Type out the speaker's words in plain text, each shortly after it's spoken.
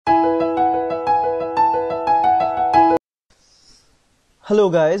Hello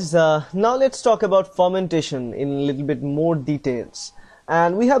guys, now let's talk about fermentation in a little bit more details.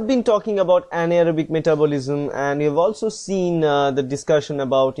 And we have been talking about anaerobic metabolism, and we have also seen the discussion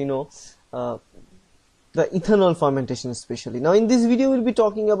about the ethanol fermentation especially. Now in this video we'll be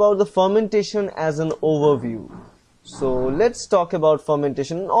talking about the fermentation as an overview. So let's talk about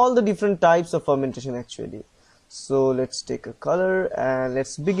fermentation, all the different types of fermentation actually. So let's take a color and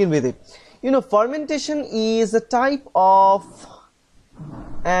let's begin with it. Fermentation is a type of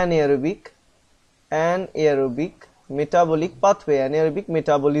anaerobic metabolic pathway, anaerobic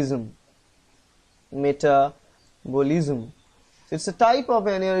metabolism. It's a type of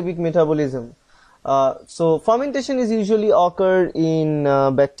anaerobic metabolism. So fermentation is usually occurred in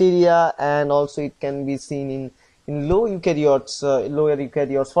bacteria, and also it can be seen in lower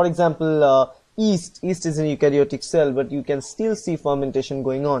eukaryotes. For example, yeast is an eukaryotic cell, but you can still see fermentation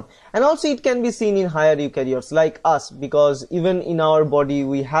going on. And also it can be seen in higher eukaryotes like us, because even in our body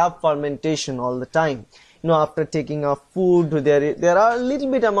we have fermentation all the time. After taking our food, there are a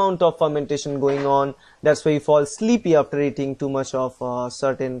little bit amount of fermentation going on. That's why you fall sleepy after eating too much of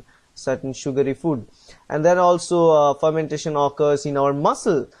certain sugary food. And then also fermentation occurs in our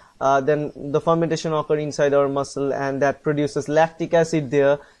muscle. Then the fermentation occurs inside our muscle, and that produces lactic acid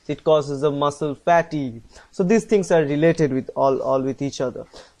there. It causes the muscle fatigue. So these things are related with all with each other.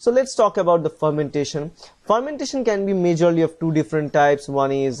 So let's talk about the fermentation. Fermentation can be majorly of two different types.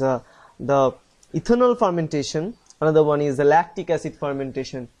 One is the ethanol fermentation. Another one is the lactic acid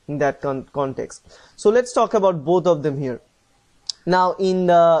fermentation in that context. So let's talk about both of them here. Now in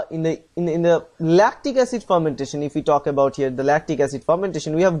the lactic acid fermentation, if we talk about here the lactic acid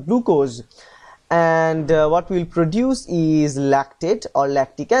fermentation, we have glucose, and what we'll produce is lactate or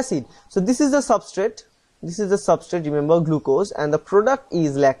lactic acid. So this is the substrate, remember, glucose, and the product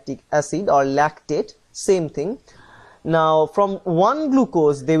is lactic acid or lactate, same thing. Now from one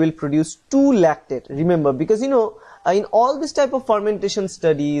glucose they will produce two lactate, remember, because in all this type of fermentation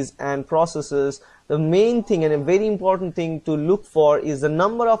studies and processes, the main thing and a very important thing to look for is the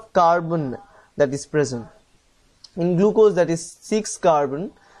number of carbon that is present. In glucose that is 6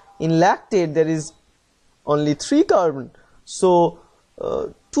 carbon, in lactate there is only 3 carbon. So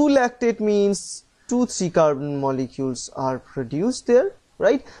 2 lactate means 2 3 carbon molecules are produced there,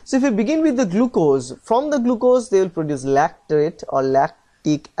 right? So if we begin with the glucose, from the glucose they will produce lactate or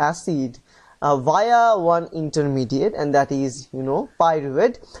lactic acid via one intermediate, and that is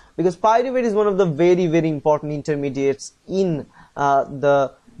pyruvate, because pyruvate is one of the very important intermediates in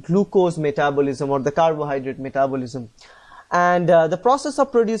the glucose metabolism or the carbohydrate metabolism. And the process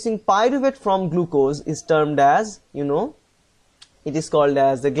of producing pyruvate from glucose is termed as it is called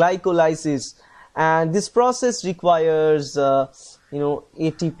as the glycolysis, and this process requires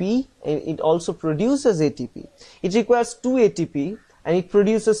ATP, and it also produces ATP. It requires 2 ATP and it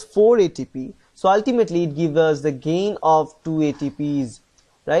produces 4 ATP. So ultimately it gives us the gain of 2 ATPs,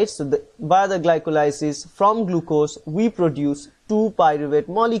 right? So by the glycolysis from glucose we produce 2 pyruvate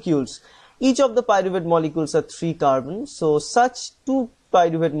molecules. Each of the pyruvate molecules are 3 carbon, so such 2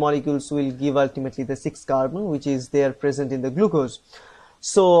 pyruvate molecules will give ultimately the 6 carbon which is there present in the glucose.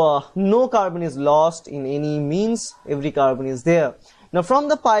 So no carbon is lost in any means, every carbon is there. Now from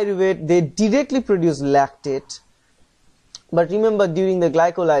the pyruvate they directly produce lactate, but remember during the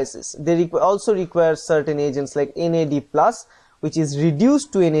glycolysis they also require certain agents like NAD+, which is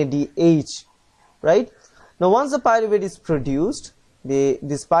reduced to NADH, right? Now once the pyruvate is produced,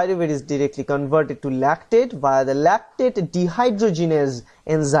 this pyruvate is directly converted to lactate via the lactate dehydrogenase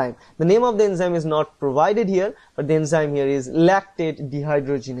enzyme. The name of the enzyme is not provided here, but the enzyme here is lactate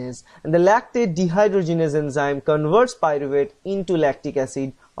dehydrogenase, and the lactate dehydrogenase enzyme converts pyruvate into lactic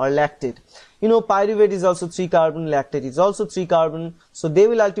acid or lactate. Pyruvate is also 3 carbon, lactate is also 3 carbon, so they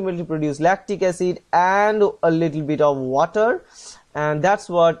will ultimately produce lactic acid and a little bit of water, and that's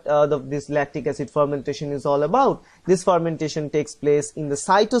what this lactic acid fermentation is all about. This fermentation takes place in the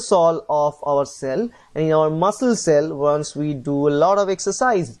cytosol of our cell and in our muscle cell once we do a lot of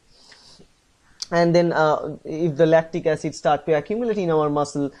exercise. And then if the lactic acid start to accumulate in our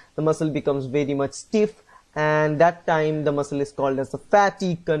muscle, the muscle becomes very much stiff, and that time the muscle is called as the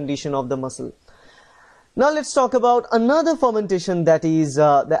fatigue condition of the muscle. Now let's talk about another fermentation, that is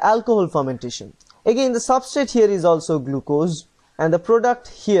the alcohol fermentation. Again the substrate here is also glucose, and the product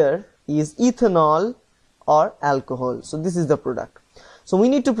here is ethanol or alcohol. So this is the product. So we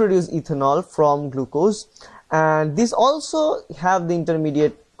need to produce ethanol from glucose, and this also have the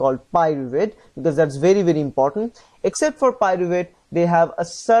intermediate called pyruvate, because that's very important. Except for pyruvate they have a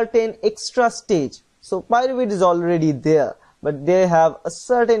certain extra stage. So pyruvate is already there, but they have a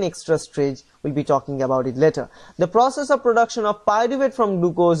certain extra stage. We'll be talking about it later. The process of production of pyruvate from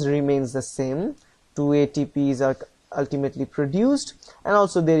glucose remains the same. 2 ATPs are ultimately produced, and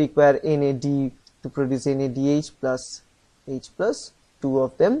also they require NAD to produce NADH plus H plus, 2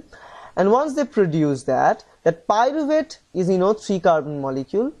 of them. And once they produce that pyruvate is 3-carbon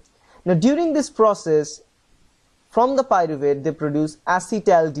molecule. Now during this process, from the pyruvate they produce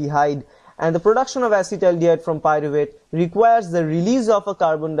acetaldehyde, and the production of acetaldehyde from pyruvate requires the release of a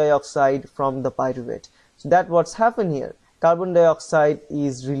carbon dioxide from the pyruvate. So that's what's happened here. Carbon dioxide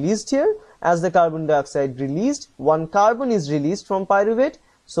is released here. As the carbon dioxide released, 1 carbon is released from pyruvate.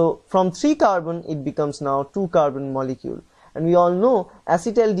 So from 3 carbon it becomes now 2-carbon molecule. And we all know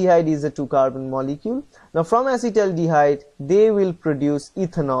acetaldehyde is a 2-carbon molecule. Now from acetaldehyde they will produce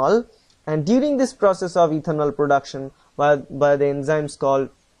ethanol, and during this process of ethanol production by the enzymes called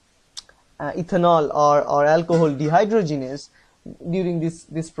ethanol or alcohol dehydrogenase, during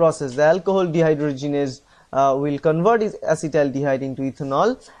this process the alcohol dehydrogenase will convert acetaldehyde into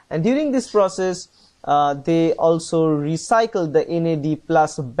ethanol, and during this process they also recycle the NAD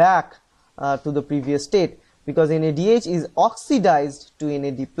plus back to the previous state, because NADH is oxidized to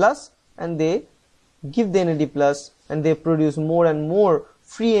NAD plus, and they give the NAD plus and they produce more and more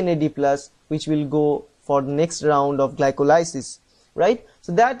free NAD plus, which will go for the next round of glycolysis, right?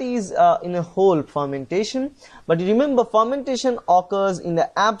 So that is in a whole fermentation. But remember, fermentation occurs in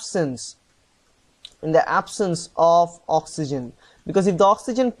the absence of oxygen, because if the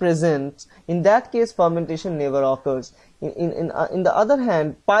oxygen present, in that case fermentation never occurs. In the other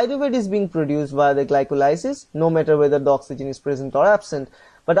hand, pyruvate is being produced via the glycolysis, no matter whether the oxygen is present or absent.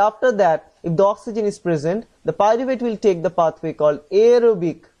 But after that, if the oxygen is present, the pyruvate will take the pathway called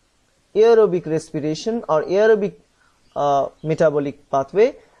aerobic respiration or aerobic metabolic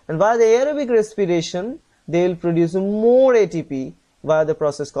pathway, and via the aerobic respiration they will produce more ATP via the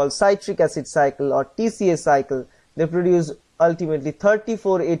process called citric acid cycle or TCA cycle. They produce ultimately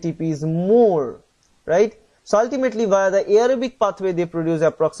 34 ATPs more, right? So ultimately via the aerobic pathway they produce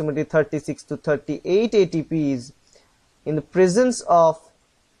approximately 36 to 38 ATPs in the presence of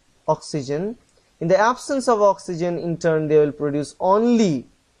oxygen. In the absence of oxygen, in turn they will produce only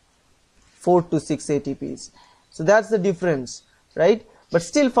 4 to 6 ATPs. So that's the difference, right? But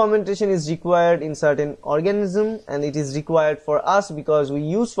still fermentation is required in certain organisms, and it is required for us because we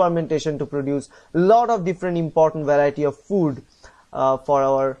use fermentation to produce a lot of different important variety of food for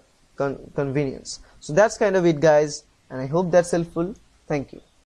our convenience. So that's kind of it, guys, and I hope that's helpful. Thank you.